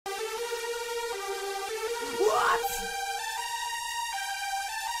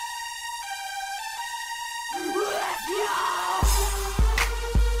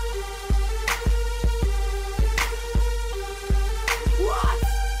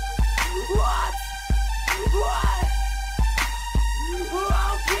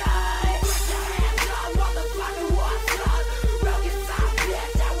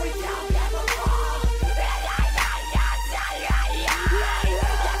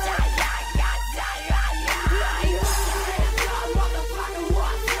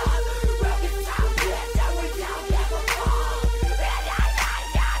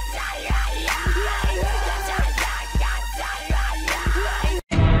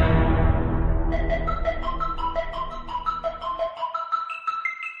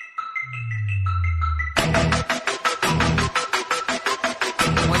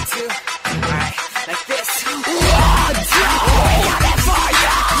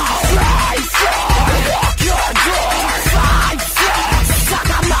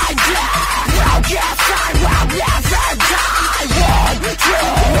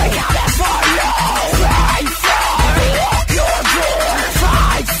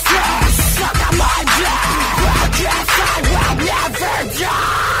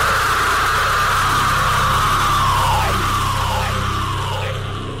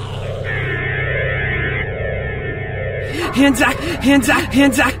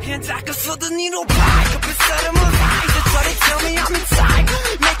Hands I can feel the needle prick up inside of my eyes. They try to tell me I'm inside,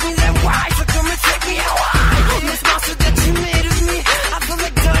 make me that wise, so come and take me out high. This monster that you made of me, I feel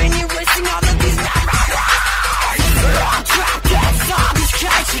like dying, erasing all of these memories. I'm trapped inside this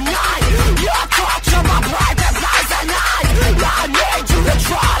cage tonight. Your thoughts are my private lies at night. I need you to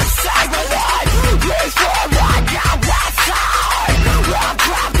try to save my life before I get outside. I'm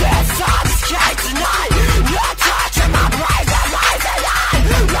trapped inside this cage tonight. Your thoughts are my private lies at night.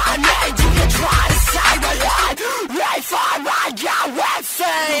 I need you to try to save my life before I get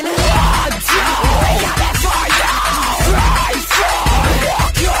insane. What do we got it for you? Pray for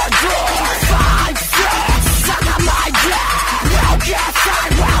lock your door. 5, 6, suck on my dick. We'll get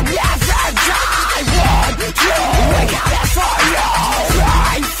inside, we'll never die. 1, 2, we got it for you.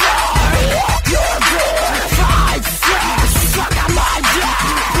 Pray for lock your door. 5, 6, suck on my dick.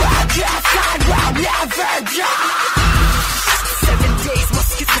 We'll get inside, we'll never die. 7 days, my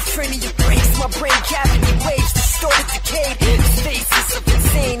schizophrenia breaks. My brain cavity waves, distorted, decayed. These faces of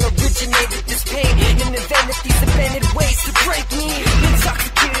insane originated this pain. And invented these abandoned ways to break me.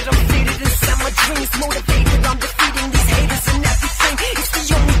 Intoxicated, I'm faded inside my dreams. Motivated, I'm defeating these haters and everything. It's the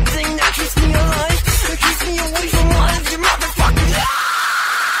only thing that keeps me alive. That keeps me away from all of your motherfucking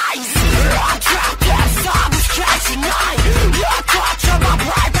lies. I'm trapped inside this cage tonight. Your thoughts are my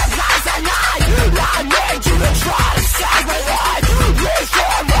private lies at night. I need you to try to save my life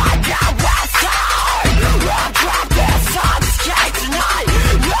before I get outside. I'm trapped inside this cage tonight.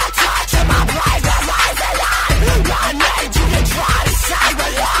 Your thoughts are my private lies at night. I need you to try to save my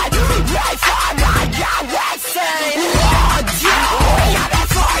life before I get insane. What do we got it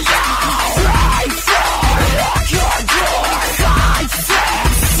for you? Pray for lock your door. 5, 6,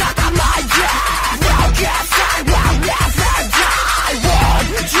 suck on my dick. We'll get inside, we'll never die. 1,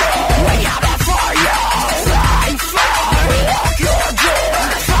 2, we got it for you. Pray for lock your door.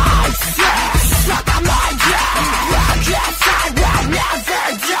 5, 6, suck on my dick. We'll get inside, we'll never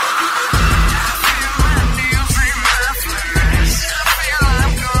die.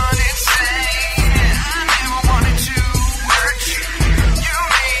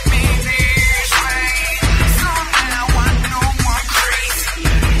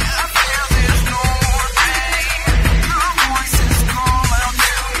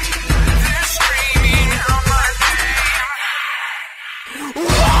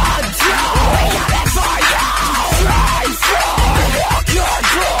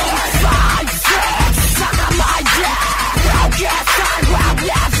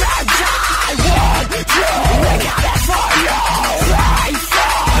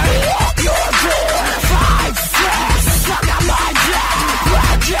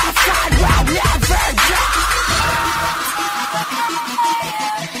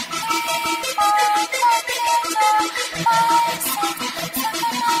 Oh,